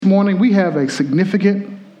This morning we have a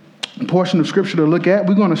significant portion of scripture to look at.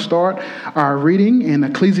 We're going to start our reading in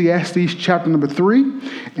Ecclesiastes chapter number 3,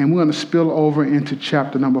 and we're going to spill over into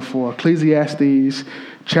chapter number 4. Ecclesiastes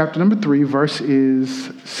chapter number 3, verses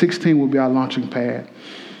 16 will be our launching pad.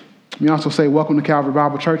 We also say welcome to Calvary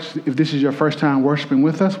Bible Church. If this is your first time worshiping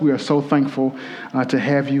with us, we are so thankful to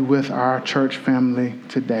have you with our church family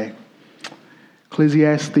today.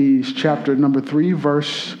 Ecclesiastes chapter number 3,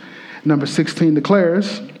 verse number 16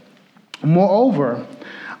 declares, "Moreover,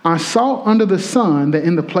 I saw under the sun that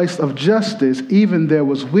in the place of justice even there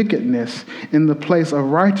was wickedness, in the place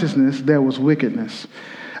of righteousness there was wickedness.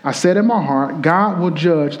 I said in my heart, God will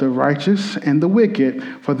judge the righteous and the wicked,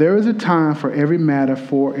 for there is a time for every matter,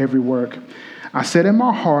 for every work. I said in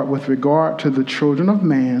my heart with regard to the children of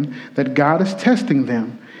man, that God is testing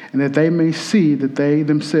them, and that they may see that they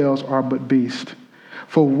themselves are but beasts.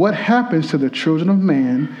 For what happens to the children of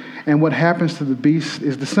man and what happens to the beasts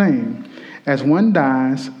is the same. As one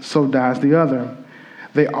dies, so dies the other.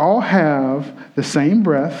 They all have the same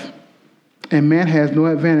breath, and man has no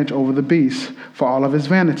advantage over the beast for all of his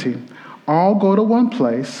vanity. All go to one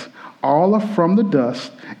place, all are from the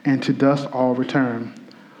dust, and to dust all return.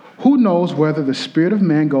 Who knows whether the spirit of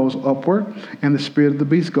man goes upward and the spirit of the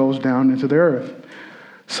beast goes down into the earth?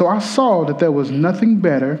 So I saw that there was nothing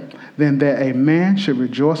better than that a man should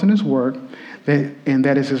rejoice in his work, and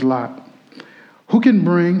that is his lot. Who can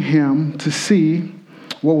bring him to see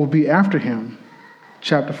what will be after him?"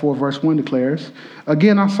 Chapter 4, verse 1 declares,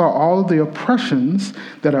 "Again I saw all the oppressions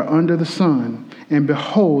that are under the sun, and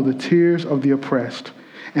behold, the tears of the oppressed,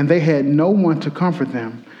 and they had no one to comfort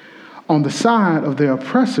them. On the side of their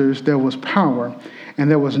oppressors there was power, and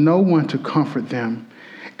there was no one to comfort them.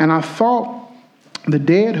 And I thought, the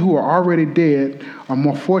dead who are already dead are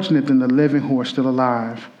more fortunate than the living who are still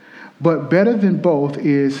alive. But better than both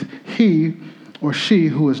is he or she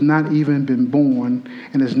who has not even been born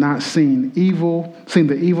and has not seen the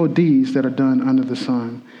evil deeds that are done under the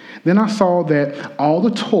sun. Then I saw that all the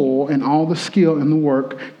toil and all the skill in the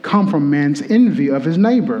work come from man's envy of his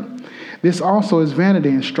neighbor. This also is vanity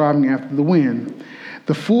and striving after the wind.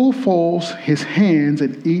 The fool folds his hands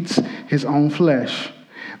and eats his own flesh.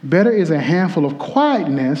 Better is a handful of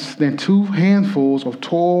quietness than 2 handfuls of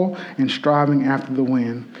toil and striving after the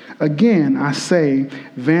wind. Again, I say,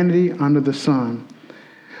 vanity under the sun.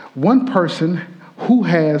 One person who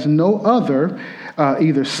has no other,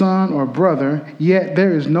 either son or brother, yet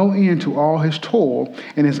there is no end to all his toil,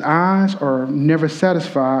 and his eyes are never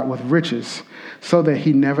satisfied with riches, so that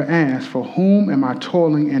he never asks, for whom am I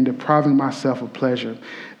toiling and depriving myself of pleasure?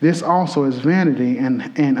 This also is vanity and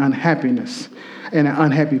unhappiness, and an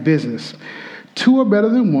unhappy business. 2 are better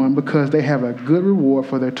than one because they have a good reward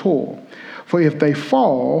for their toil. For if they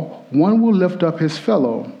fall, one will lift up his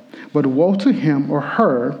fellow. But woe to him or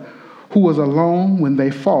her who is alone when they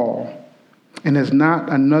fall, and has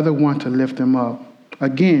not another one to lift them up.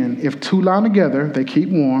 Again, if 2 lie together, they keep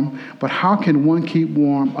warm, but how can one keep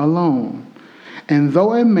warm alone? And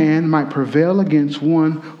though a man might prevail against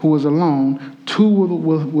one who is alone, 2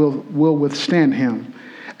 will withstand him.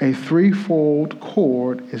 A threefold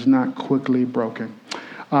cord is not quickly broken."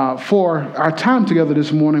 For our time together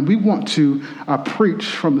this morning, we want to preach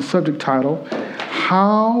from the subject title,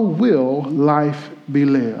 "How Will Life Be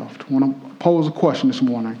Lived?" I want to pose a question this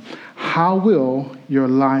morning. How will your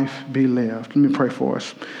life be lived? Let me pray for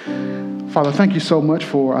us. Father, thank you so much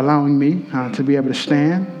for allowing me to be able to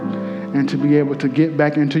stand and to be able to get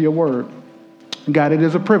back into your word. God, it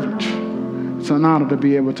is a privilege. It's an honor to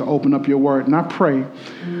be able to open up your word. And I pray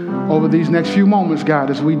over these next few moments, God,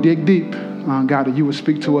 as we dig deep, God, that you would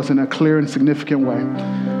speak to us in a clear and significant way.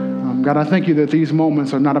 God, I thank you that these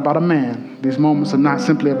moments are not about a man. These moments are not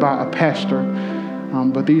simply about a pastor,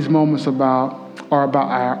 but these moments are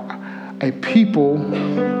about a people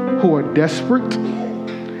who are desperate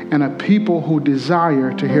and a people who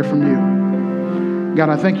desire to hear from you. God,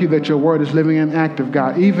 I thank you that your word is living and active,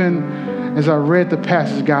 God. Even as I read the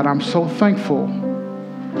passage, God, I'm so thankful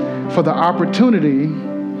for the opportunity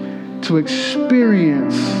to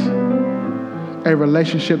experience a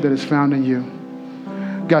relationship that is found in you.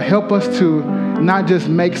 God, help us to not just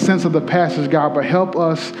make sense of the passage, God, but help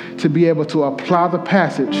us to be able to apply the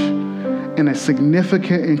passage in a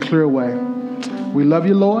significant and clear way. We love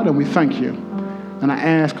you, Lord, and we thank you. And I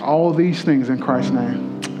ask all these things in Christ's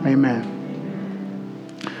name. Amen.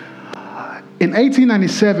 In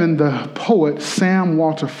 1897, the poet Sam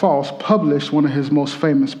Walter Foss published one of his most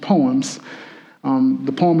famous poems.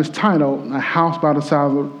 The poem is titled "A House by the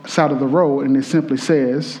Side of the Road," and it simply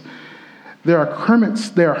says, There are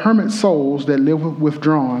hermit souls that live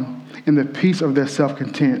withdrawn in the peace of their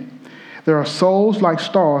self-content. There are souls like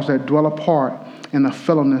stars that dwell apart in the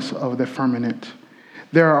fellowness of their firmament.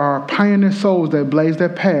 There are pioneer souls that blaze their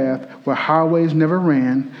path where highways never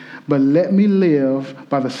ran, but let me live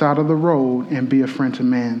by the side of the road and be a friend to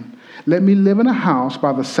man. Let me live in a house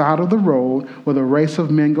by the side of the road where the race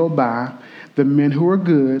of men go by, the men who are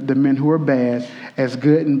good, the men who are bad, as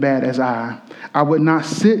good and bad as I. I would not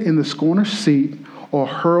sit in the scorner's seat or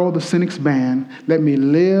hurl the cynic's ban. Let me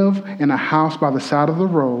live in a house by the side of the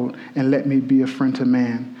road, and let me be a friend to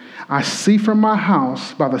man. I see from my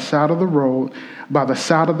house by the side of the road, by the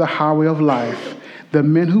side of the highway of life, the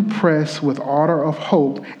men who press with ardor of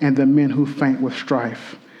hope and the men who faint with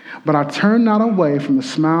strife. But I turn not away from the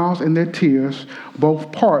smiles and their tears.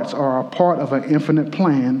 Both parts are a part of an infinite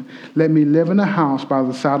plan. Let me live in a house by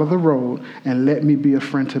the side of the road, and let me be a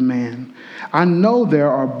friend to man. I know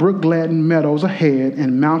there are brook-gladdened meadows ahead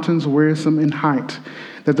and mountains wearisome in height,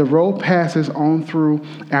 that the road passes on through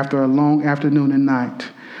after a long afternoon and night.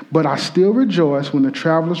 But I still rejoice when the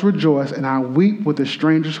travelers rejoice, and I weep with the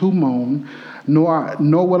strangers who moan.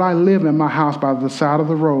 Nor will I live in my house by the side of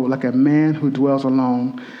the road like a man who dwells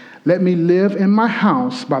alone. Let me live in my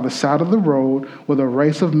house by the side of the road where the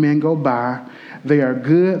race of men go by. They are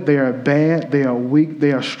good, they are bad, they are weak,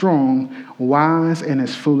 they are strong, wise and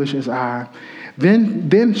as foolish as I.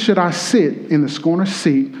 Then should I sit in the scorner's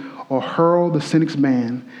seat or hurl the cynic's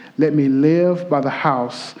ban. Let me live by the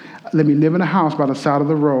house. Let me live in a house by the side of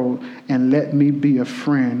the road, and let me be a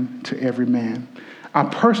friend to every man. I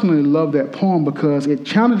personally love that poem because it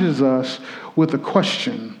challenges us with the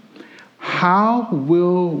question, how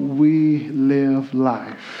will we live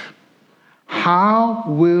life? How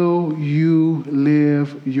will you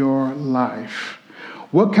live your life?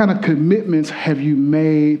 What kind of commitments have you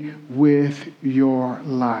made with your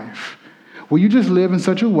life? Will you just live in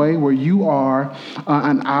such a way where you are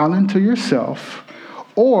an island to yourself?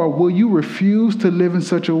 Or will you refuse to live in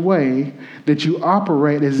such a way that you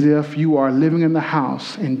operate as if you are living in the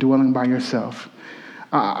house and dwelling by yourself?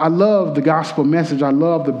 I love the gospel message. I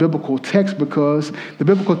love the biblical text because the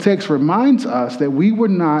biblical text reminds us that we were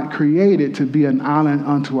not created to be an island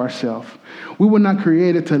unto ourselves. We were not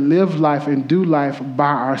created to live life and do life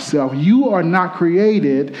by ourselves. You are not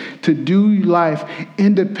created to do life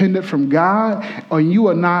independent from God, or you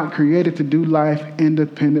are not created to do life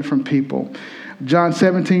independent from people. John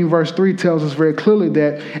 17, verse 3 tells us very clearly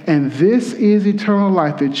that, and this is eternal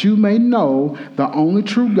life, that you may know the only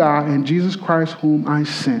true God and Jesus Christ whom I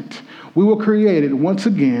sent. We were created once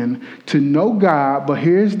again to know God, but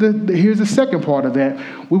here's the second part of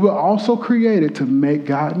that. We were also created to make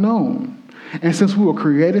God known. And since we were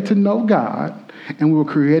created to know God, and we were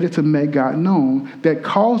created to make God known, that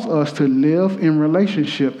calls us to live in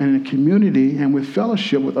relationship and in community and with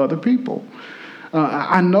fellowship with other people.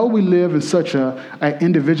 I know we live in such an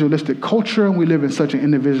individualistic culture, and we live in such an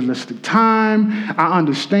individualistic time. I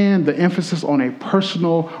understand the emphasis on a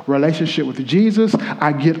personal relationship with Jesus.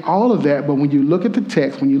 I get all of that, but when you look at the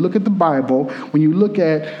text, when you look at the Bible, when you look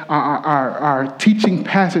at our teaching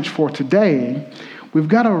passage for today, we've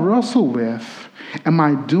got to wrestle with, am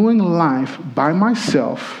I doing life by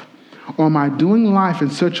myself? Or am I doing life in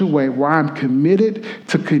such a way where I'm committed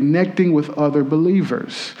to connecting with other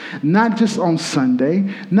believers? Not just on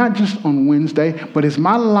Sunday, not just on Wednesday, but is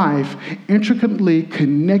my life intricately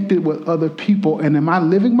connected with other people? And am I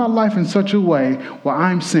living my life in such a way where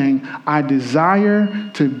I'm saying, I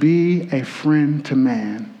desire to be a friend to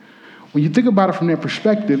man? When you think about it from that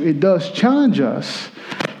perspective, it does challenge us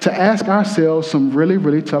to ask ourselves some really,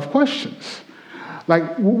 really tough questions. Like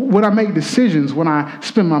when I make decisions, when I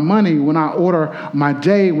spend my money, when I order my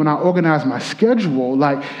day, when I organize my schedule,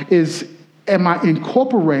 am I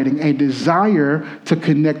incorporating a desire to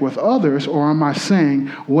connect with others, or am I saying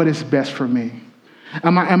what is best for me?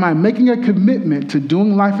 Am I making a commitment to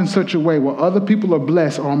doing life in such a way where other people are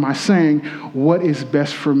blessed, or am I saying what is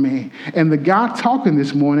best for me? And the guy talking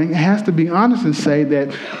this morning has to be honest and say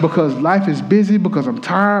that because life is busy, because I'm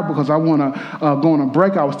tired, because I want to go on a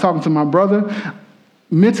break. I was talking to my brother.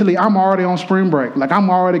 Mentally, I'm already on spring break. Like I'm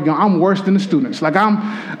already gone. I'm worse than the students. Like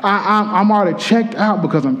I'm already checked out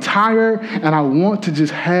because I'm tired and I want to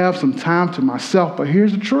just have some time to myself. But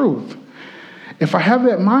here's the truth. If I have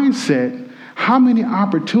that mindset, how many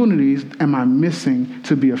opportunities am I missing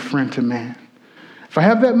to be a friend to man? If I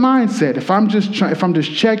have that mindset, if I'm just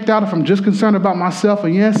checked out, if I'm just concerned about myself,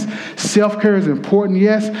 and yes, self-care is important.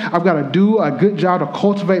 Yes, I've got to do a good job to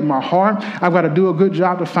cultivate my heart. I've got to do a good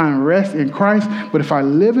job to find rest in Christ. But if I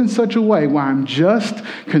live in such a way where I'm just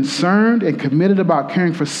concerned and committed about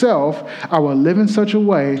caring for self, I will live in such a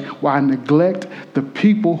way where I neglect the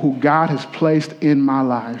people who God has placed in my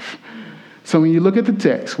life. So when you look at the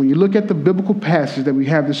text, when you look at the biblical passage that we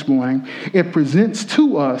have this morning, it presents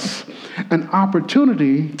to us an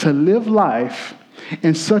opportunity to live life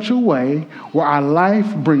in such a way where our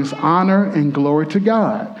life brings honor and glory to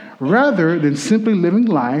God, rather than simply living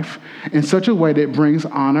life in such a way that brings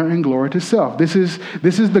honor and glory to self. This is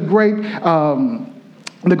the great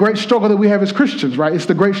struggle that we have as Christians, right? It's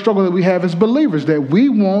the great struggle that we have as believers, that we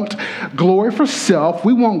want glory for self.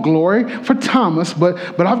 We want glory for Thomas, but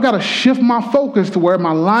I've got to shift my focus to where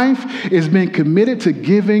my life is being committed to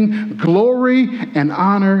giving glory and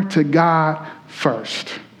honor to God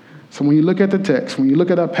first. So when you look at the text, when you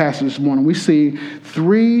look at our passage this morning, we see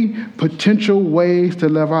three potential ways to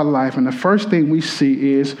live our life. And the first thing we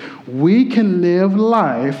see is we can live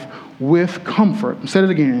life with comfort. I'll say it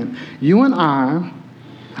again. You and I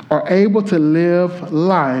are able to live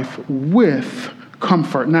life with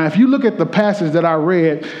comfort. Now, if you look at the passage that I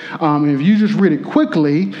read, if you just read it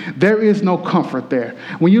quickly, there is no comfort there.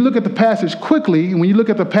 When you look at the passage quickly, and when you look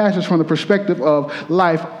at the passage from the perspective of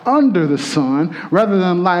life under the sun, rather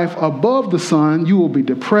than life above the sun, you will be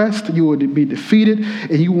depressed, you will be defeated,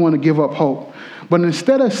 and you want to give up hope. But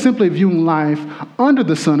instead of simply viewing life under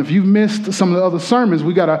the sun, if you've missed some of the other sermons,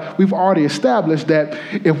 we've already established that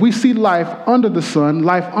if we see life under the sun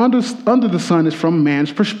the sun is from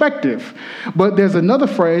man's perspective. But there's another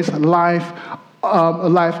phrase, life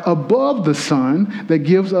above the sun, that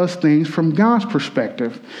gives us things from God's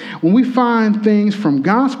perspective. When we find things from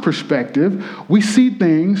God's perspective, we see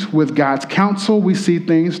things with God's counsel. We see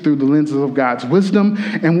things through the lenses of God's wisdom.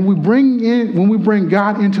 And when we bring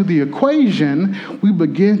God into the equation, we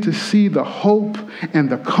begin to see the hope and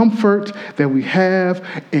the comfort that we have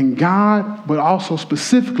in God, but also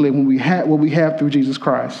specifically what we have through Jesus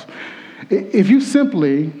Christ. If you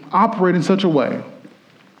simply operate in such a way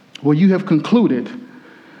where you have concluded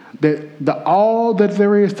that all that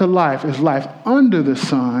there is to life is life under the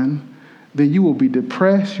sun, then you will be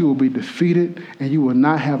depressed, you will be defeated, and you will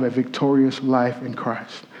not have a victorious life in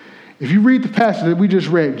Christ. If you read the passage that we just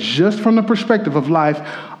read just from the perspective of life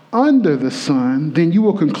under the sun, then you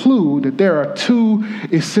will conclude that there are two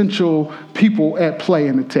essential people at play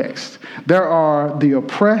in the text. There are the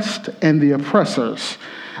oppressed and the oppressors.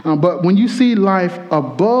 But when you see life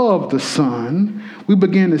above the sun, we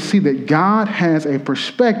begin to see that God has a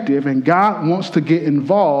perspective and God wants to get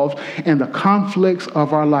involved in the conflicts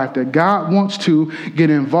of our life, that God wants to get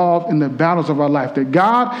involved in the battles of our life, that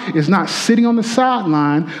God is not sitting on the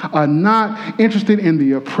sideline, not interested in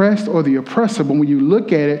the oppressed or the oppressor. But when you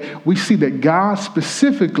look at it, we see that God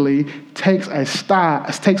specifically takes a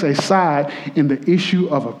side in the issue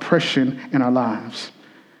of oppression in our lives.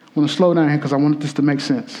 I want to slow down here because I want this to make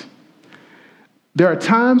sense. There are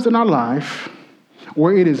times in our life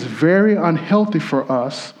where it is very unhealthy for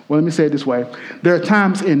us. Well, let me say it this way. There are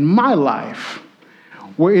times in my life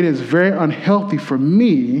where it is very unhealthy for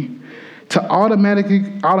me to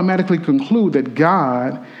automatically conclude that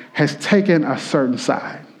God has taken a certain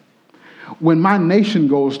side. When my nation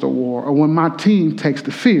goes to war or when my team takes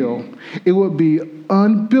the field, it would be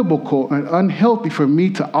unbiblical and unhealthy for me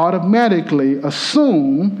to automatically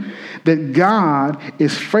assume that God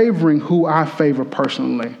is favoring who I favor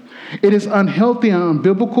personally. It is unhealthy and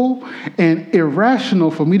unbiblical and irrational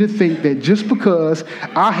for me to think that just because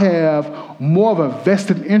I have more of a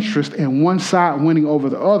vested interest in one side winning over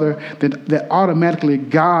the other, that automatically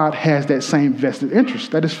God has that same vested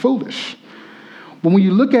interest. That is foolish. But when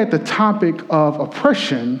you look at the topic of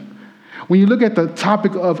oppression, when you look at the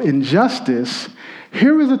topic of injustice,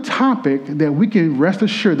 here is a topic that we can rest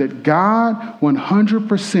assured that God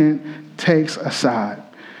 100% takes a side.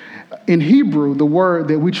 In Hebrew, the word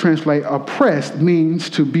that we translate oppressed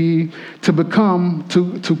means to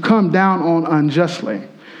come down on unjustly.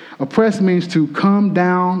 Oppressed means to come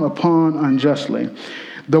down upon unjustly.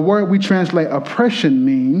 The word we translate oppression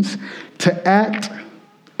means to act.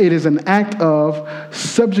 It is an act of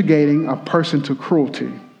subjugating a person to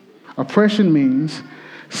cruelty. Oppression means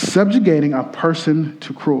subjugating a person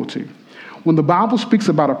to cruelty. When the Bible speaks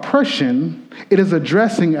about oppression, it is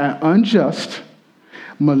addressing an unjust,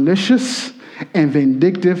 malicious, and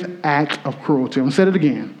vindictive act of cruelty. I'm going to say it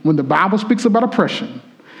again. When the Bible speaks about oppression,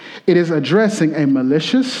 it is addressing a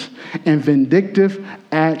malicious and vindictive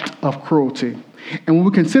act of cruelty. And when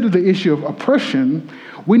we consider the issue of oppression,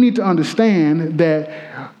 we need to understand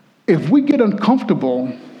that if we get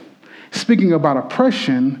uncomfortable speaking about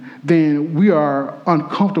oppression, then we are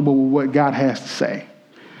uncomfortable with what God has to say.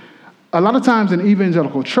 A lot of times in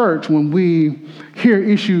evangelical church, when we hear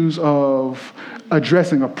issues of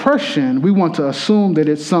addressing oppression, we want to assume that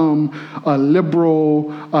it's some liberal,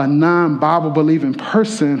 non-Bible believing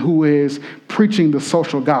person who is preaching the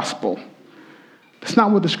social gospel. That's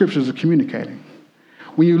not what the scriptures are communicating.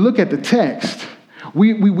 When you look at the text,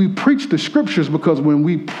 we preach the scriptures because when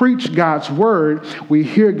we preach God's word, we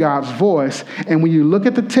hear God's voice. And when you look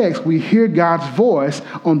at the text, we hear God's voice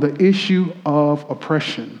on the issue of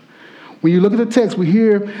oppression. When you look at the text, we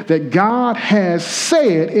hear that God has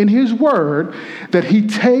said in his word that he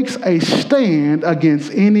takes a stand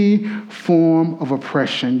against any form of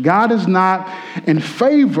oppression. God is not in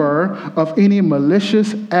favor of any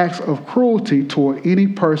malicious acts of cruelty toward any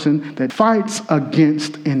person that fights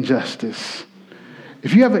against injustice.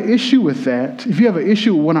 If you have an issue with that, if you have an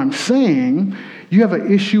issue with what I'm saying, you have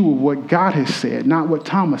an issue with what God has said, not what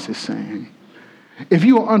Thomas is saying. If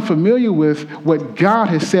you are unfamiliar with what God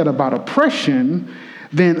has said about oppression,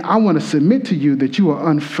 then I want to submit to you that you are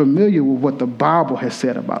unfamiliar with what the Bible has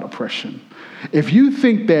said about oppression. If you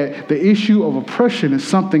think that the issue of oppression is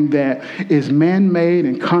something that is man-made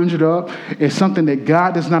and conjured up, it's something that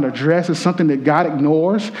God does not address, it's something that God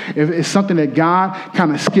ignores, if it's something that God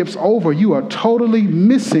kind of skips over, you are totally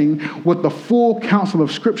missing what the full counsel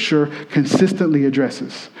of Scripture consistently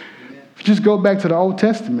addresses. Just go back to the Old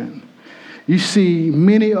Testament. You see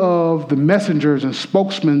many of the messengers and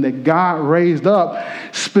spokesmen that God raised up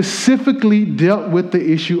specifically dealt with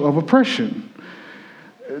the issue of oppression.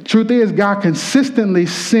 Truth is, God consistently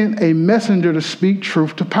sent a messenger to speak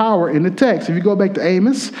truth to power in the text. If you go back to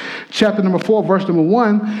Amos, chapter number 4, verse number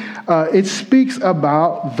 1, it speaks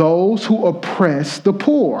about those who oppress the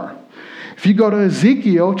poor. If you go to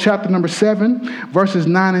Ezekiel chapter number 7, verses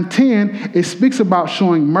 9 and 10, it speaks about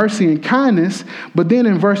showing mercy and kindness. But then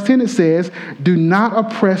in verse 10 it says, do not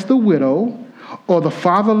oppress the widow or the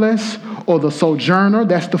fatherless or the sojourner,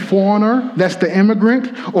 that's the foreigner, that's the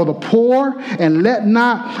immigrant, or the poor, and let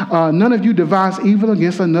not none of you devise evil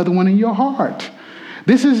against another one in your heart.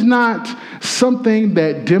 This is not something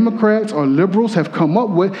that Democrats or liberals have come up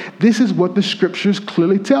with. This is what the scriptures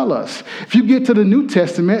clearly tell us. If you get to the New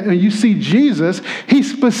Testament and you see Jesus, he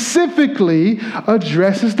specifically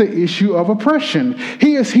addresses the issue of oppression.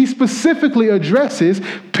 He specifically addresses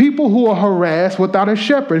people who are harassed without a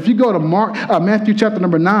shepherd. If you go to Matthew chapter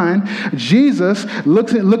number 9, Jesus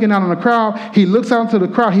looking out on the crowd. He looks out into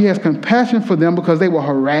the crowd. He has compassion for them because they were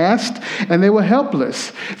harassed and they were helpless.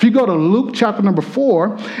 If you go to Luke chapter number 4,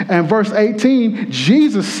 and verse 18,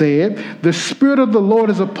 Jesus said, the Spirit of the Lord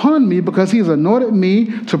is upon me because he has anointed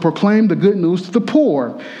me to proclaim the good news to the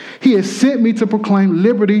poor. He has sent me to proclaim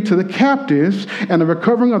liberty to the captives and the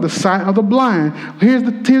recovering of the sight of the blind. Here's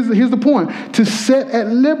the point, to set at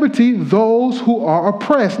liberty those who are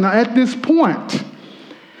oppressed. Now at this point,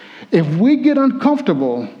 if we get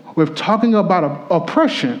uncomfortable with talking about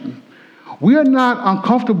oppression, we are not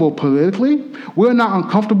uncomfortable politically. We're not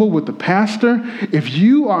uncomfortable with the pastor. If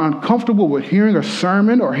you are uncomfortable with hearing a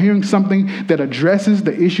sermon or hearing something that addresses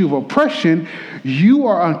the issue of oppression, you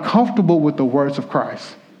are uncomfortable with the words of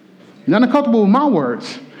Christ. You're not uncomfortable with my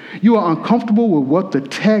words. You are uncomfortable with what the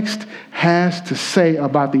text has to say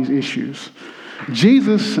about these issues.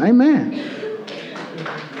 Jesus, amen.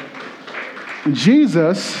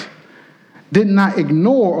 Jesus did not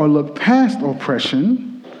ignore or look past oppression,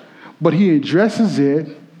 but he addresses it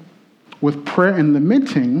with prayer and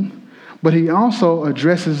lamenting, but he also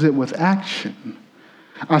addresses it with action.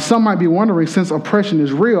 Some might be wondering, since oppression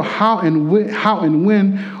is real, how and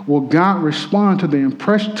when will God respond to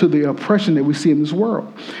the oppression that we see in this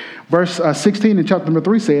world? Verse 16 in chapter number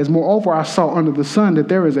 3 says, moreover, I saw under the sun that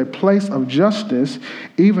there is a place of justice,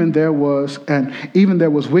 even there was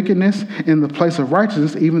wickedness in the place of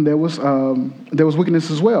righteousness, even there was wickedness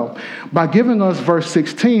as well. By giving us verse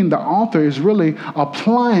 16, the author is really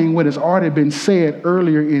applying what has already been said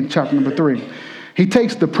earlier in chapter number 3. He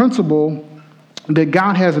takes the principle that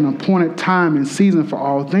God has an appointed time and season for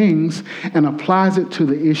all things and applies it to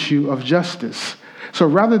the issue of justice. So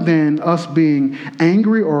rather than us being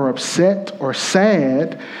angry or upset or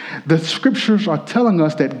sad, the scriptures are telling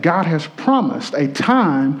us that God has promised a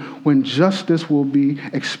time when justice will be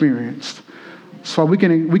experienced. So we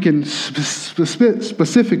can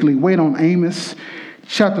specifically wait on Amos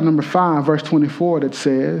chapter number 5, verse 24 that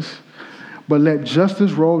says, but let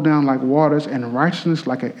justice roll down like waters and righteousness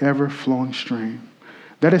like an ever-flowing stream.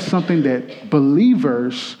 That is something that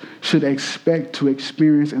believers should expect to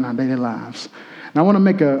experience in our daily lives. Now, I want to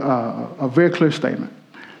make a very clear statement.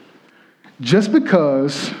 Just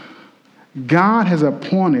because God has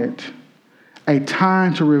appointed a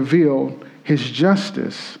time to reveal his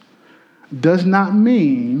justice does not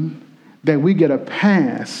mean that we get a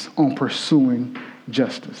pass on pursuing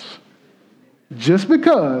justice. Just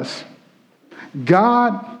because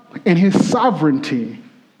God, in his sovereignty,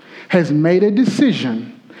 has made a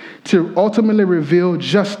decision to ultimately reveal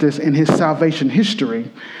justice in his salvation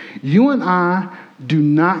history, you and I do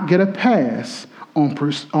not get a pass on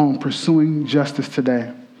pursuing justice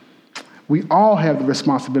today. We all have the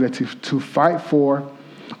responsibility to fight for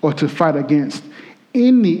or to fight against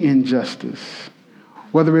any injustice,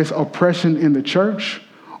 whether it's oppression in the church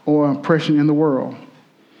or oppression in the world.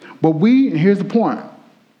 But here's the point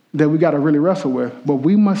that we got to really wrestle with, but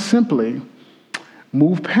we must simply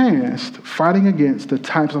move past fighting against the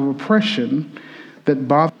types of oppression that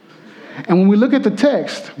bother. And when we look at the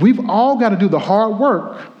text, we've all got to do the hard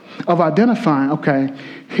work of identifying, okay,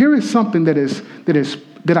 here is something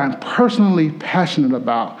that I'm personally passionate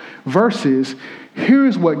about versus here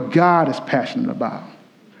is what God is passionate about.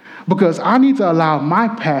 Because I need to allow my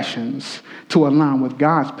passions to align with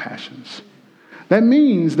God's passions. That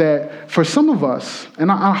means that for some of us,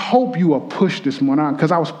 and I hope you are pushed this morning,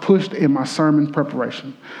 because I was pushed in my sermon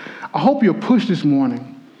preparation. I hope you're pushed this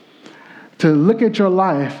morning to look at your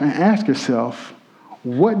life and ask yourself,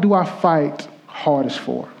 what do I fight hardest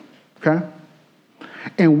for? Okay?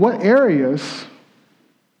 And what areas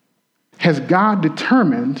has God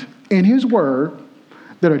determined in his word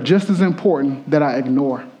that are just as important that I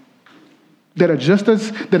ignore? That are just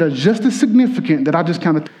as significant that I just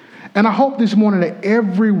kind of... And I hope this morning that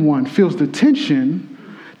everyone feels the tension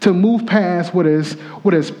to move past what is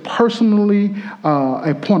personally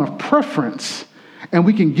a point of preference, and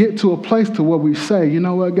we can get to a place to where we say, you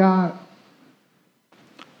know what, God,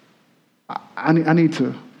 I need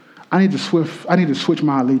to switch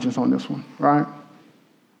my allegiance on this one, right?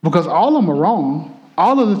 Because all of them are wrong.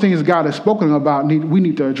 All of the things God has spoken about we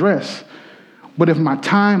need to address. But if my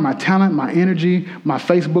time, my talent, my energy, my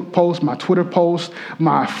Facebook post, my Twitter post,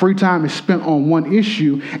 my free time is spent on one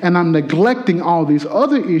issue and I'm neglecting all these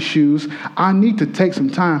other issues, I need to take some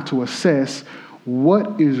time to assess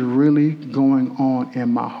what is really going on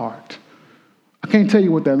in my heart. I can't tell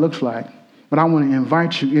you what that looks like, but I want to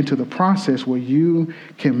invite you into the process where you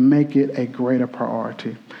can make it a greater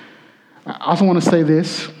priority. I also want to say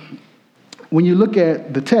this. When you look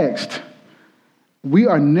at the text, we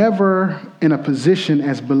are never in a position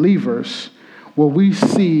as believers where we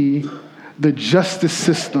see the justice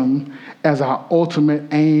system as our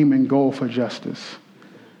ultimate aim and goal for justice.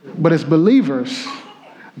 But as believers,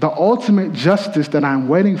 the ultimate justice that I'm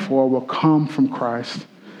waiting for will come from Christ.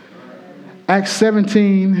 Acts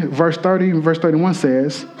 17, verse 30 and verse 31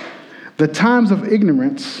 says, the times of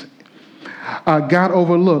ignorance God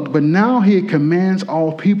overlooked, but now he commands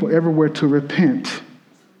all people everywhere to repent,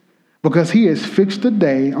 because he has fixed the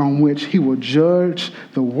day on which he will judge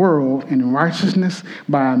the world in righteousness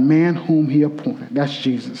by a man whom he appointed. That's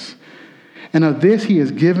Jesus. And of this he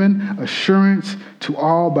has given assurance to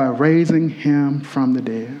all by raising him from the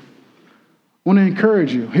dead. I want to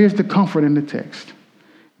encourage you. Here's the comfort in the text.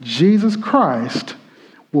 Jesus Christ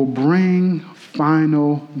will bring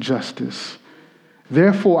final justice.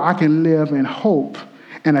 Therefore, I can live in hope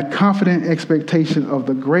and a confident expectation of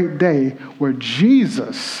the great day where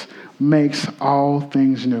Jesus makes all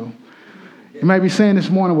things new. You may be saying this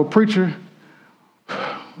morning, well, preacher,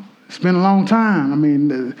 it's been a long time. I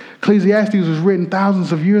mean, Ecclesiastes was written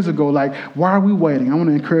thousands of years ago. Like, why are we waiting? I want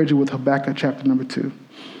to encourage you with Habakkuk chapter number 2.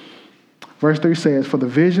 Verse 3 says, for the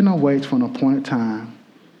vision awaits for an appointed time.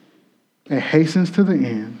 It hastens to the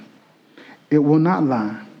end. It will not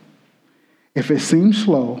lie. If it seems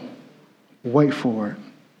slow, wait for it.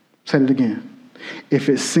 Say it again. If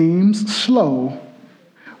it seems slow,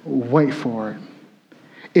 wait for it.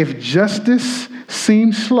 If justice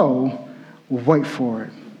seems slow, wait for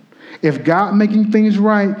it. If God making things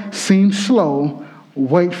right seems slow,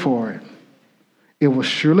 wait for it. It will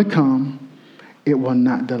surely come. It will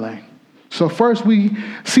not delay. So first we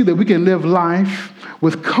see that we can live life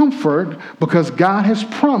with comfort because God has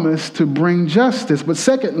promised to bring justice. But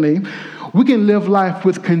secondly, we can live life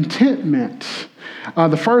with contentment.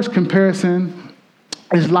 The first comparison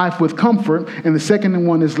is life with comfort, and the second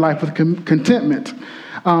one is life with contentment.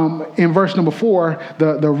 In verse number 4,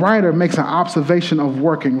 the writer makes an observation of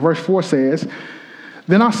working. Verse 4 says,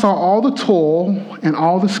 then I saw all the toil and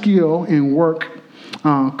all the skill in work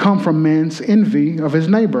come from man's envy of his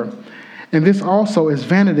neighbor. And this also is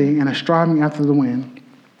vanity and a striving after the wind.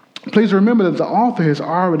 Please remember that the author has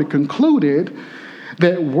already concluded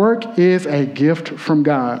that work is a gift from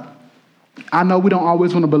God. I know we don't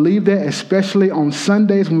always want to believe that, especially on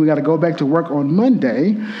Sundays when we got to go back to work on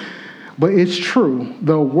Monday, but it's true.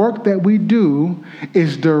 The work that we do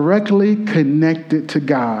is directly connected to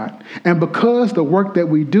God. And because the work that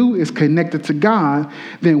we do is connected to God,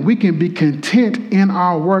 then we can be content in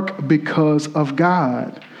our work because of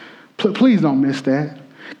God. Please don't miss that.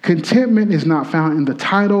 Contentment is not found in the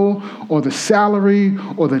title or the salary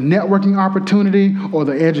or the networking opportunity or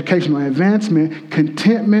the educational advancement.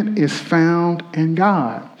 Contentment is found in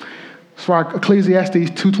God. That's why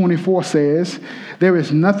Ecclesiastes 2:24 says, there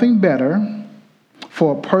is nothing better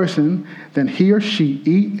for a person than he or she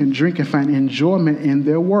eat and drink and find enjoyment in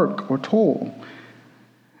their work or toil.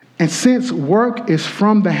 And since work is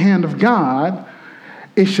from the hand of God,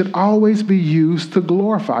 it should always be used to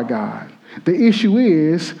glorify God. The issue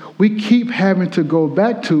is, we keep having to go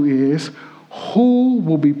back to is, who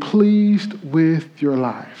will be pleased with your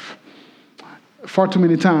life? Far too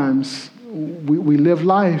many times, we live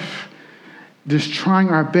life just trying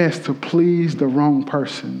our best to please the wrong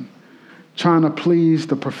person. Trying to please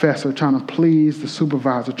the professor, trying to please the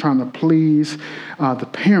supervisor, trying to please the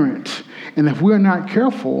parent. And if we're not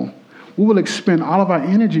careful, we will expend all of our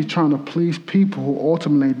energy trying to please people who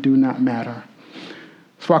ultimately do not matter.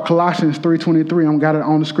 That's why Colossians 3:23, I've got it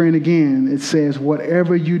on the screen again. It says,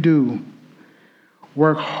 whatever you do,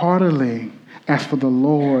 work heartily as for the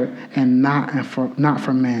Lord and not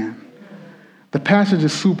for man. The passage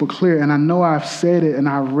is super clear, and I know I've said it and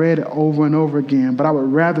I've read it over and over again, but I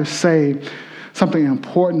would rather say something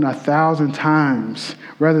important 1,000 times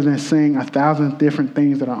rather than saying 1,000 different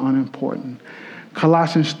things that are unimportant.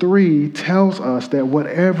 Colossians 3 tells us that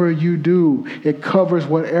whatever you do, it covers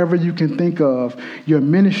whatever you can think of. Your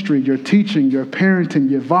ministry, your teaching, your parenting,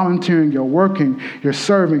 your volunteering, your working, your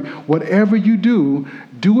serving. Whatever you do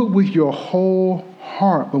it with your whole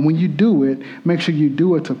heart. But when you do it, make sure you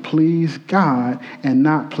do it to please God and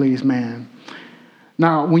not please man.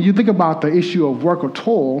 Now, when you think about the issue of work or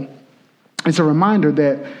toil, it's a reminder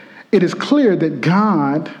that it is clear that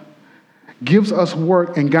God gives us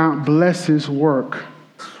work and God blesses work.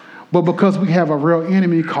 But because we have a real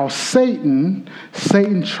enemy called Satan,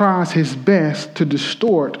 Satan tries his best to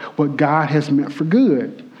distort what God has meant for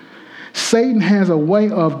good. Satan has a way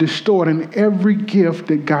of distorting every gift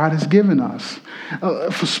that God has given us.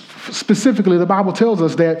 Specifically, the Bible tells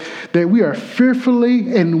us that we are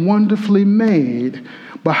fearfully and wonderfully made,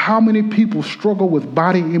 but how many people struggle with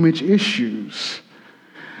body image issues?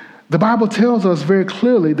 The Bible tells us very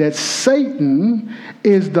clearly that Satan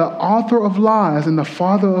is the author of lies and the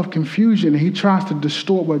father of confusion, and he tries to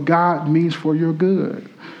distort what God means for your good.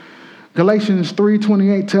 Galatians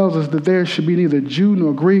 3:28 tells us that there should be neither Jew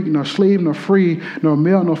nor Greek, nor slave nor free, nor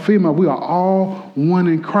male nor female. We are all one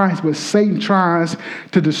in Christ. But Satan tries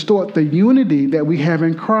to distort the unity that we have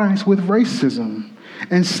in Christ with racism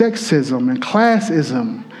and sexism and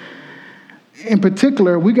classism. In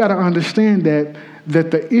particular, we got to understand that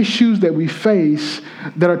the issues that we face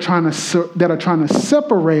that are trying to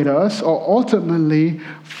separate us are ultimately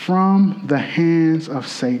from the hands of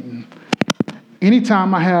Satan.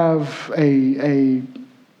 Anytime I have a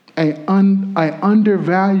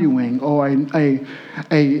undervaluing or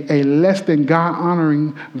a less than God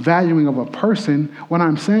honoring valuing of a person, what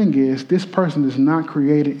I'm saying is this person is not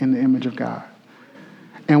created in the image of God.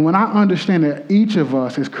 And when I understand that each of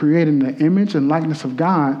us is created in the image and likeness of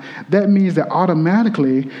God, that means that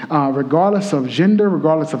automatically, regardless of gender,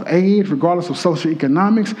 regardless of age, regardless of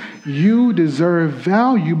socioeconomics, you deserve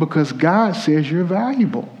value because God says you're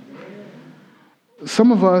valuable.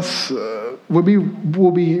 Some of us we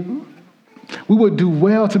would do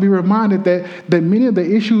well to be reminded that many of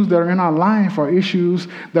the issues that are in our life are issues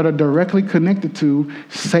that are directly connected to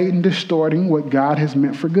Satan distorting what God has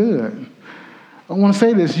meant for good. I want to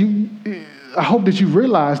say this. I hope that you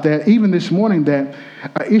realize that even this morning that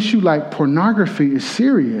an issue like pornography is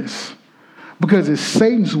serious because it's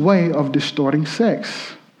Satan's way of distorting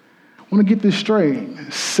sex. I want to get this straight.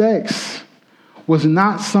 Sex was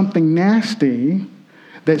not something nasty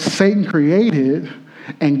that Satan created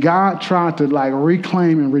and God tried to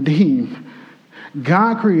reclaim and redeem.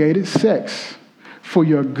 God created sex for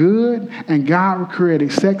your good, and God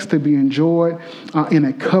created sex to be enjoyed in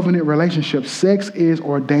a covenant relationship. Sex is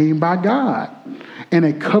ordained by God in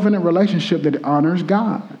a covenant relationship that honors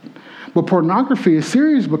God. But pornography is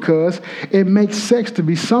serious because it makes sex to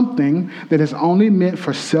be something that is only meant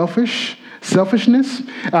for selfishness.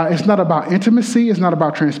 It's not about intimacy. It's not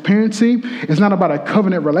about transparency. It's not about a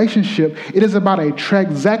covenant relationship. It is about a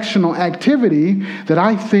transactional activity that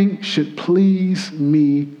I think should please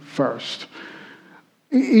me first.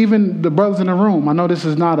 Even the brothers in the room, I know this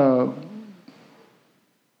is not got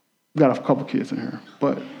a couple kids in here,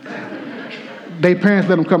 but they parents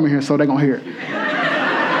let them come in here, so they're going to hear it.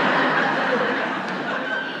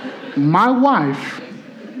 My wife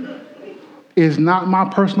is not my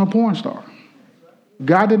personal porn star.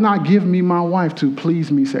 God did not give me my wife to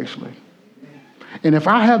please me sexually. And if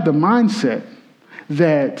I have the mindset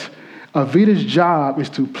that Avita's job is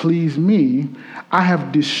to please me, I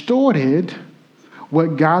have distorted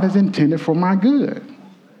what God has intended for my good.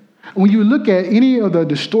 When you look at any of the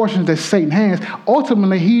distortions that Satan has,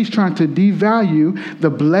 ultimately he's trying to devalue the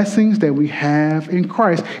blessings that we have in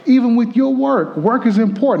Christ. Even with your work, work is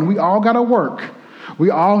important. We all got to work. We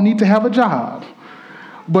all need to have a job.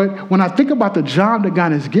 But when I think about the job that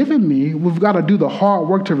God has given me, we've got to do the hard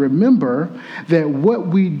work to remember that what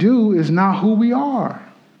we do is not who we are.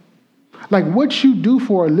 Like what you do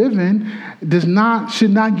for a living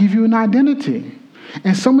should not give you an identity.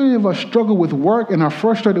 And so many of us struggle with work and are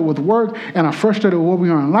frustrated with work and are frustrated with where we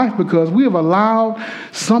are in life because we have allowed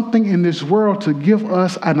something in this world to give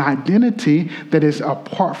us an identity that is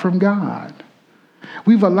apart from God.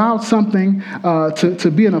 We've allowed something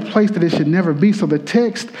to be in a place that it should never be. So the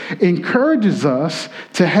text encourages us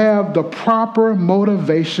to have the proper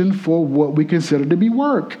motivation for what we consider to be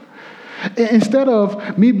work. Instead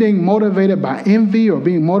of me being motivated by envy or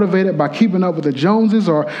being motivated by keeping up with the Joneses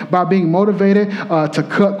or by being motivated to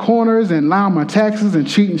cut corners and lie on my taxes and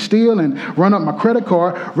cheat and steal and run up my credit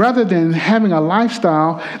card, rather than having a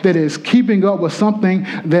lifestyle that is keeping up with something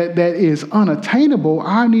that is unattainable,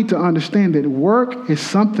 I need to understand that work is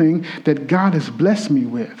something that God has blessed me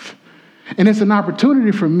with. And it's an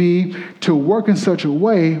opportunity for me to work in such a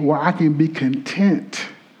way where I can be content.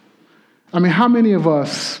 I mean, how many of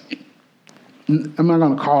us... I'm not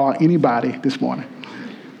going to call out anybody this morning.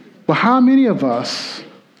 But how many of us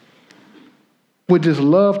would just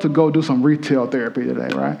love to go do some retail therapy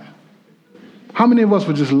today, right? How many of us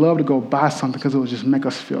would just love to go buy something because it would just make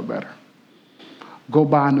us feel better? Go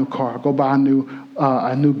buy a new car. Go buy a new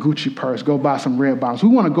Gucci purse. Go buy some red bottoms. We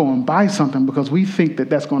want to go and buy something because we think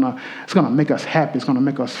that it's going to make us happy. It's going to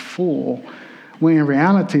make us full. When in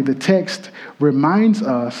reality, the text reminds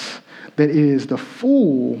us that it is the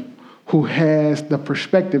fool who has the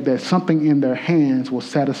perspective that something in their hands will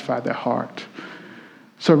satisfy their heart.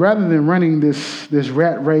 So rather than running this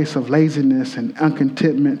rat race of laziness and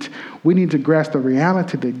uncontentment, we need to grasp the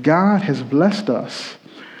reality that God has blessed us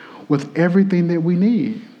with everything that we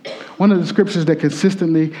need. One of the scriptures that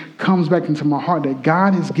consistently comes back into my heart, that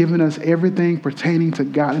God has given us everything pertaining to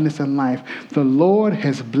godliness and life. The Lord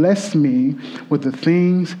has blessed me with the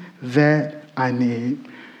things that I need.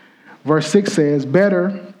 Verse 6 says,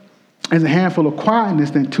 better is a handful of quietness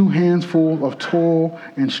than 2 handsful of toil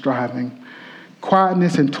and striving.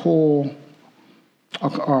 Quietness and toil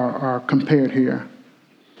are compared here.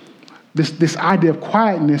 This idea of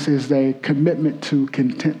quietness is a commitment to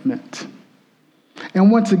contentment.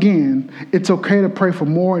 And once again, it's okay to pray for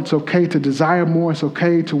more. It's okay to desire more. It's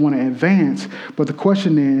okay to want to advance. But the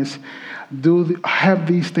question is, have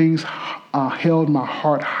these things held my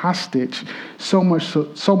heart hostage so much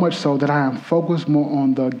so that I am focused more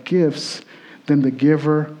on the gifts than the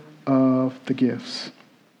giver of the gifts?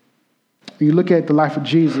 When you look at the life of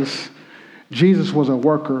Jesus, Jesus was a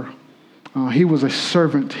worker. He was a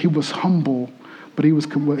servant. He was humble, but he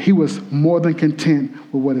was more than content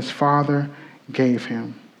with what his Father gave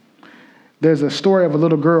him. There's a story of a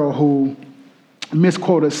little girl who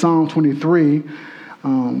misquoted Psalm 23,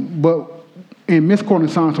 but in misquoting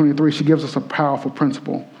Psalm 23, she gives us a powerful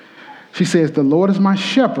principle. She says, the Lord is my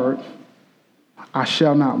shepherd, I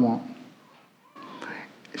shall not want.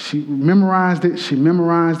 She memorized it,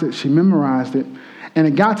 and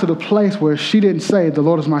it got to the place where she didn't say, the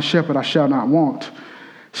Lord is my shepherd, I shall not want.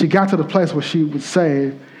 She got to the place where she would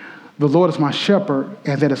say, the Lord is my shepherd,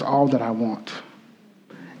 and that is all that I want.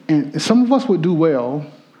 And some of us would do well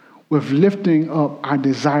with lifting up our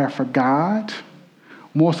desire for God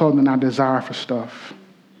more so than our desire for stuff.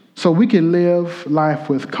 So we can live life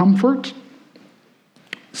with comfort.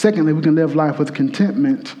 Secondly, we can live life with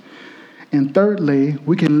contentment. And thirdly,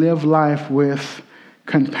 we can live life with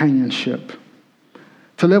companionship.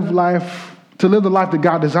 To live the life that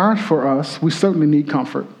God desires for us, we certainly need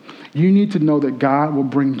comfort. You need to know that God will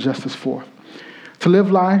bring justice forth. To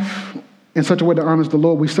live life in such a way that honors the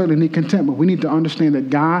Lord, we certainly need contentment. We need to understand that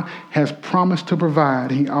God has promised to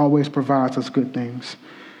provide. He always provides us good things.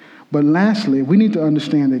 But lastly, we need to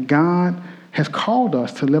understand that God has called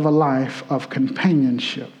us to live a life of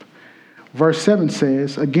companionship. Verse 7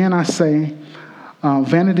 says, again I say,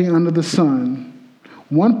 vanity under the sun,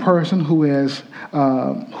 one person who has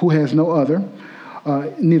no other,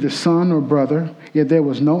 neither son nor brother, yet there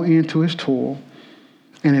was no end to his toil.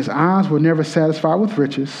 And his eyes were never satisfied with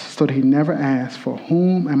riches, so that he never asked, for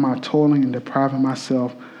whom am I toiling and depriving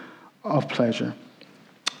myself of pleasure?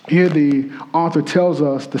 Here the author tells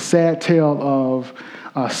us the sad tale of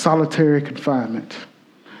solitary confinement.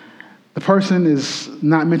 The person is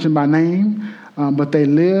not mentioned by name, but they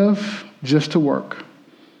live just to work.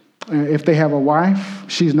 If they have a wife,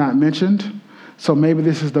 she's not mentioned. So maybe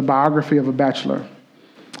this is the biography of a bachelor.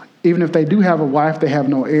 Even if they do have a wife, they have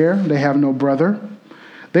no heir, they have no brother.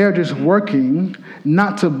 They are just working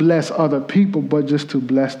not to bless other people, but just to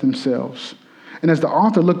bless themselves. And as the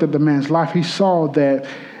author looked at the man's life, he saw that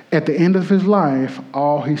at the end of his life,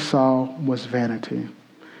 all he saw was vanity.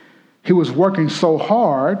 He was working so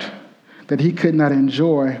hard that he could not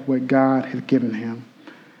enjoy what God had given him.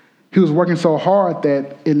 He was working so hard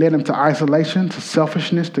that it led him to isolation, to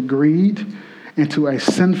selfishness, to greed, and to a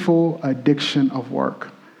sinful addiction of work.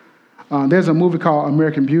 There's a movie called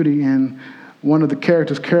American Beauty, and one of the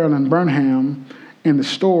characters, Carolyn Burnham, in the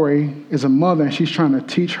story is a mother, and she's trying to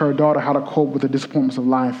teach her daughter how to cope with the disappointments of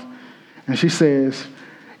life. And she says,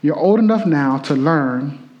 "You're old enough now to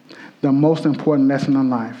learn the most important lesson in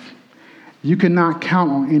life. You cannot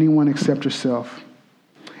count on anyone except yourself.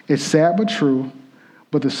 It's sad but true,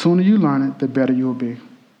 but the sooner you learn it, the better you'll be."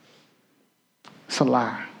 It's a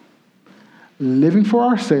lie. Living for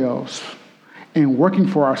ourselves and working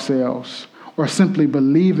for ourselves, or simply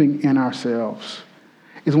believing in ourselves,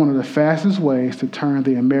 is one of the fastest ways to turn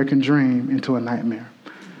the American dream into a nightmare.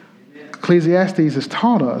 Ecclesiastes has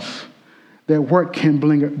taught us that work can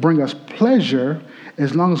bring us pleasure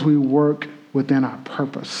as long as we work within our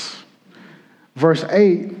purpose. Verse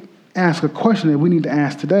 8 asks a question that we need to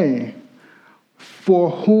ask today.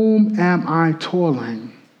 For whom am I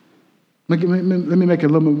toiling? Let me make it a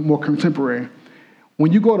little bit more contemporary.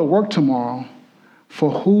 When you go to work tomorrow, for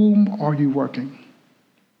whom are you working?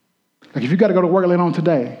 Like if you got to go to work later on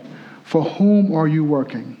today, for whom are you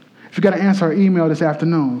working? If you got to answer an email this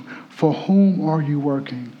afternoon, for whom are you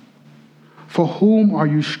working? For whom are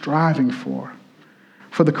you striving for?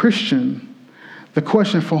 For the Christian, the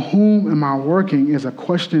question, for whom am I working, is a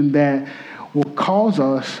question that will cause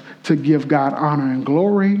us to give God honor and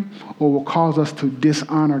glory, or will cause us to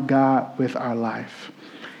dishonor God with our life.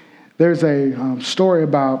 There's a story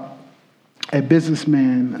about a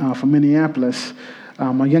businessman from Minneapolis.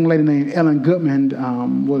 A young lady named Ellen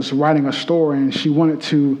Goodman was writing a story, and she wanted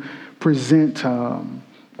to present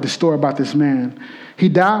the story about this man. He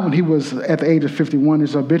died when he was at the age of 51.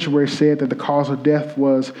 His obituary said that the cause of death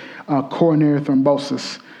was coronary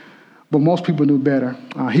thrombosis. But most people knew better.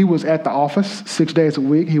 He was at the office 6 days a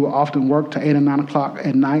week. He would often work to 8 or 9 o'clock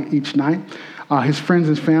at night each night. His friends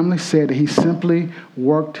and family said that he simply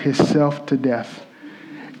worked himself to death.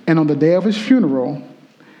 And on the day of his funeral,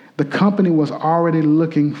 the company was already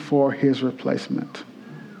looking for his replacement.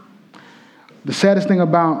 The saddest thing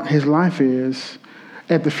about his life is,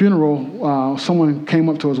 at the funeral, someone came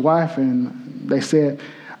up to his wife and they said,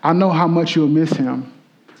 "I know how much you'll miss him."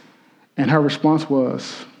 And her response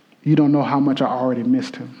was, "You don't know how much I already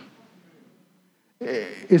missed him."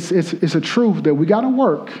 It's a truth that we got to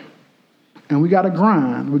work and we got to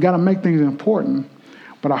grind. We got to make things important.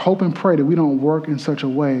 But I hope and pray that we don't work in such a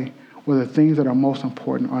way where the things that are most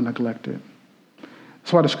important are neglected.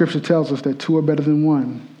 That's why the scripture tells us that two are better than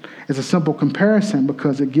one. It's a simple comparison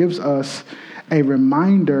because it gives us a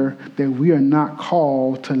reminder that we are not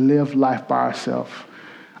called to live life by ourselves.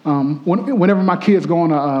 Whenever my kids go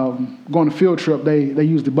on a field trip, they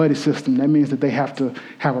use the buddy system. That means that they have to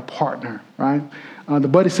have a partner, right? The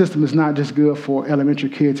buddy system is not just good for elementary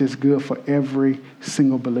kids, it's good for every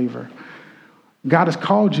single believer. God has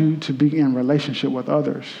called you to be in relationship with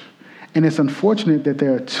others. And it's unfortunate that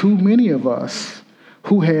there are too many of us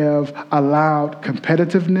who have allowed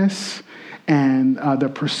competitiveness and the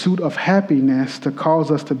pursuit of happiness to cause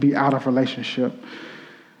us to be out of relationship.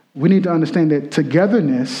 We need to understand that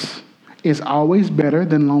togetherness is always better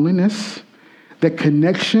than loneliness, that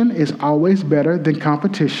connection is always better than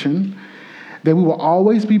competition, that we will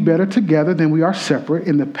always be better together than we are separate.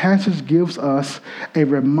 And the passage gives us a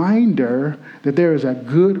reminder that there is a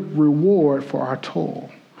good reward for our toil.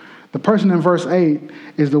 The person in verse 8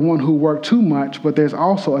 is the one who worked too much, but there's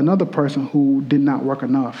also another person who did not work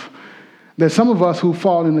enough. There's some of us who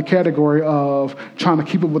fall in the category of trying to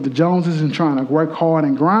keep up with the Joneses and trying to work hard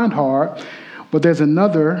and grind hard, but there's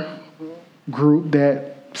another group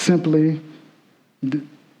that simply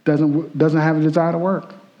doesn't have a desire to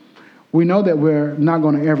work. We know that we're not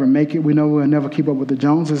going to ever make it. We know we'll never keep up with the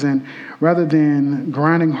Joneses, and rather than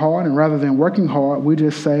grinding hard and rather than working hard, we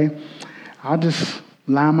just say, I'll just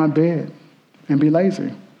lie in my bed and be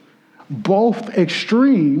lazy. Both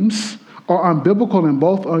extremes are unbiblical, and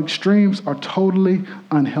both extremes are totally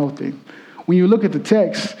unhealthy. When you look at the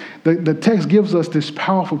text gives us this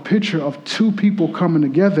powerful picture of two people coming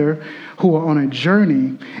together who are on a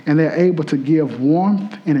journey, and they're able to give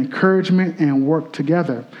warmth and encouragement and work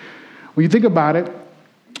together. When you think about it,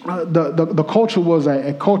 the culture was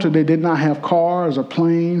a culture that did not have cars cars or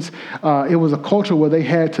planes. It was a culture where they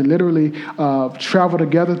had to literally travel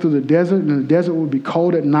together through the desert, and the desert would be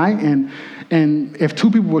cold at night. And if two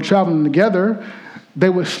people were traveling together, they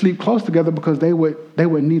would sleep close together because they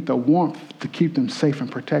would need the warmth to keep them safe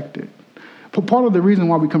and protected. But part of the reason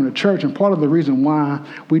why we come to church and part of the reason why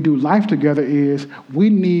we do life together is we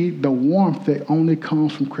need the warmth that only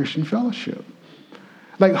comes from Christian fellowship.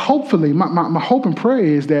 Like, hopefully, my hope and prayer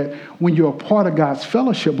is that when you're a part of God's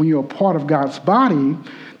fellowship, when you're a part of God's body,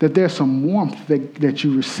 that there's some warmth that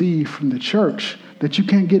you receive from the church that you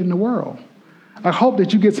can't get in the world. I hope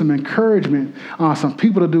that you get some encouragement, some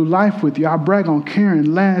people to do life with you. I brag on Karen.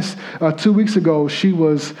 2 weeks ago, she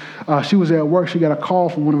was at work. She got a call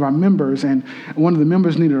from one of our members, and one of the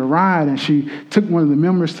members needed a ride, and she took one of the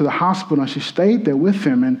members to the hospital, and she stayed there with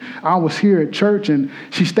him. And I was here at church, and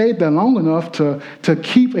she stayed there long enough to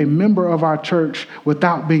keep a member of our church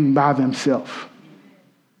without being by themselves.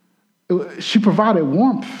 She provided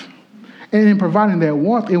warmth. And in providing that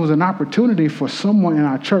warmth, it was an opportunity for someone in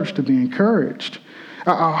our church to be encouraged.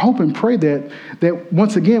 I hope and pray that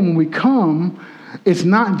once again, when we come, it's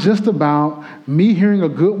not just about me hearing a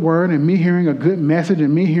good word and me hearing a good message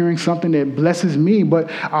and me hearing something that blesses me, but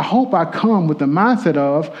I hope I come with the mindset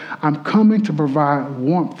of I'm coming to provide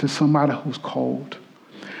warmth to somebody who's cold.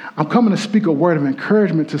 I'm coming to speak a word of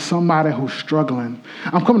encouragement to somebody who's struggling.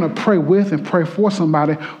 I'm coming to pray with and pray for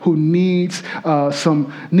somebody who needs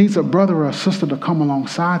a brother or a sister to come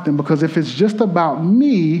alongside them. Because if it's just about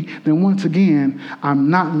me, then once again, I'm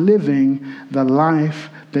not living the life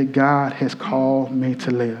that God has called me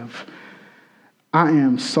to live. I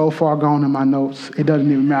am so far gone in my notes, it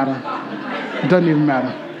doesn't even matter. It doesn't even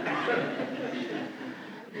matter.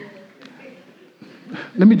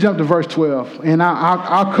 Let me jump to verse 12, and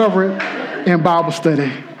I'll cover it in Bible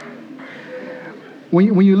study.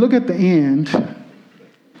 When you look at the end,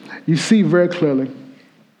 you see very clearly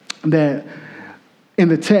that in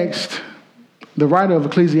the text, the writer of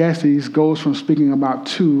Ecclesiastes goes from speaking about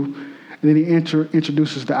two, and then he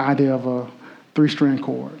introduces the idea of a three-string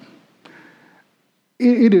cord.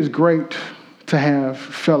 It is great to have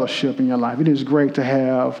fellowship in your life. It is great to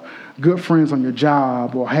have good friends on your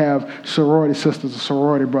job or have sorority sisters or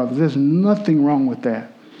sorority brothers. There's nothing wrong with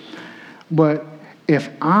that. But if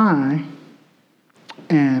I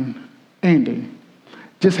and Andy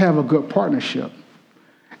just have a good partnership,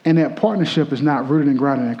 and that partnership is not rooted and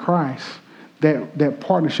grounded in Christ, that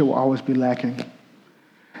partnership will always be lacking.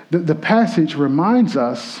 The passage reminds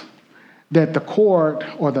us that the cord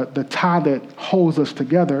or the tie that holds us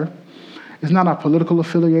together is not our political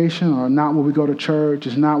affiliation or not where we go to church.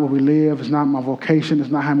 It's not where we live. It's not my vocation. It's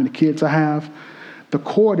not how many kids I have. The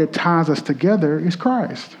cord that ties us together is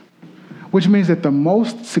Christ, which means that the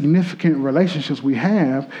most significant relationships we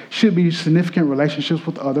have should be significant relationships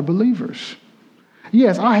with other believers.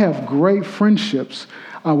 Yes, I have great friendships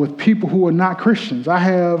with people who are not Christians. I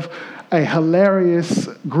have a hilarious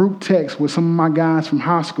group text with some of my guys from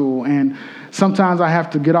high school, and sometimes I have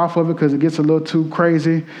to get off of it because it gets a little too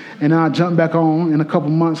crazy, and then I jump back on in a couple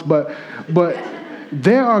months. But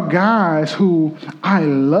there are guys who I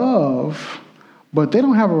love, but they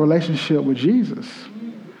don't have a relationship with Jesus.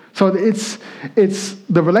 So it's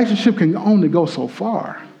the relationship can only go so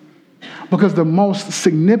far, because the most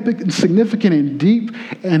significant and deep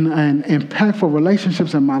and impactful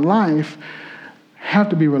relationships in my life have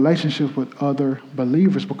to be relationships with other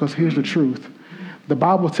believers. Because here's the truth. The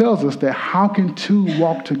Bible tells us that how can two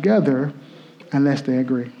walk together unless they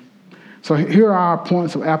agree? So here are our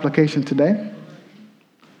points of application today.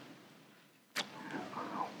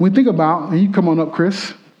 When we think about, and you come on up,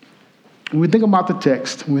 Chris, when we think about the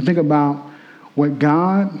text, when we think about what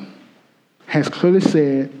God has clearly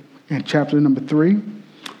said in chapter number 3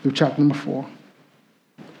 through chapter number 4,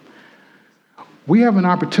 we have an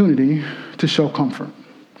opportunity to show comfort,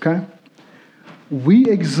 okay? We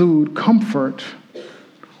exude comfort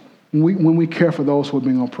when we care for those who are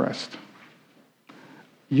being oppressed.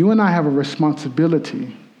 You and I have a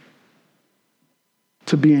responsibility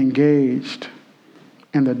to be engaged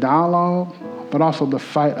in the dialogue, but also the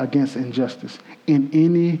fight against injustice in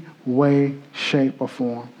any way, shape, or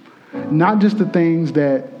form. Not just the things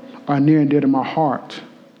that are near and dear to my heart,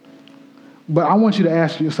 but I want you to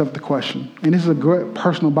ask yourself the question, and this is a great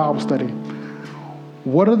personal Bible study.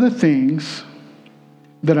 What are the things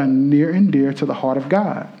that are near and dear to the heart of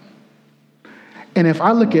God? And if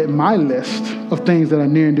I look at my list of things that are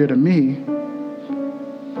near and dear to me,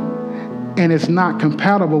 and it's not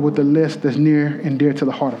compatible with the list that's near and dear to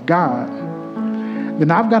the heart of God,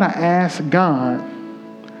 then I've got to ask God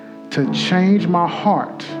to change my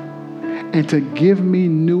heart and to give me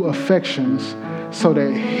new affections so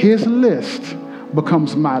that his list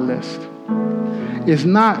becomes my list. It's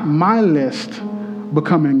not my list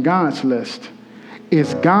becoming God's list.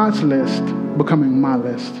 It's God's list becoming my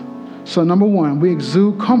list. So number one, we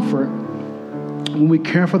exude comfort when we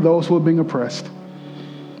care for those who are being oppressed.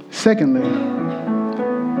 Secondly,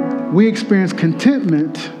 we experience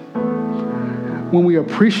contentment when we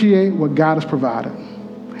appreciate what God has provided.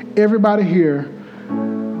 Everybody here,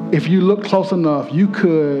 if you look close enough, you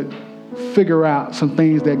could figure out some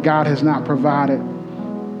things that God has not provided.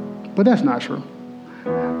 But that's not true.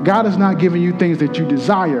 God is not giving you things that you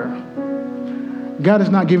desire. God is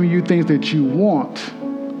not giving you things that you want.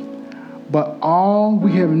 But all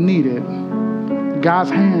we have needed, God's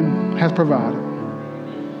hand has provided.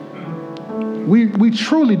 We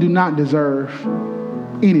truly do not deserve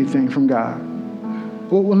anything from God.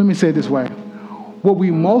 Well, let me say it this way. What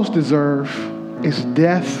we most deserve is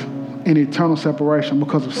death and eternal separation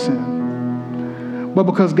because of sin. But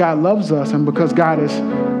because God loves us and because God is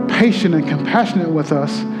patient and compassionate with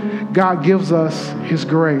us, God gives us his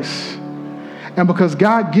grace. And because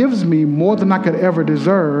God gives me more than I could ever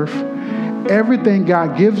deserve, everything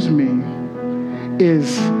God gives me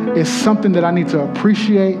is something that I need to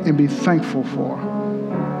appreciate and be thankful for.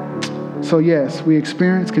 So yes, we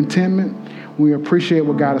experience contentment. We appreciate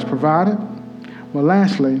what God has provided. But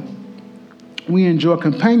lastly, we enjoy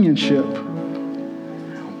companionship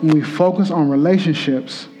when we focus on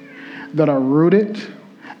relationships that are rooted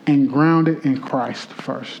and grounded in Christ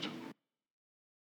first.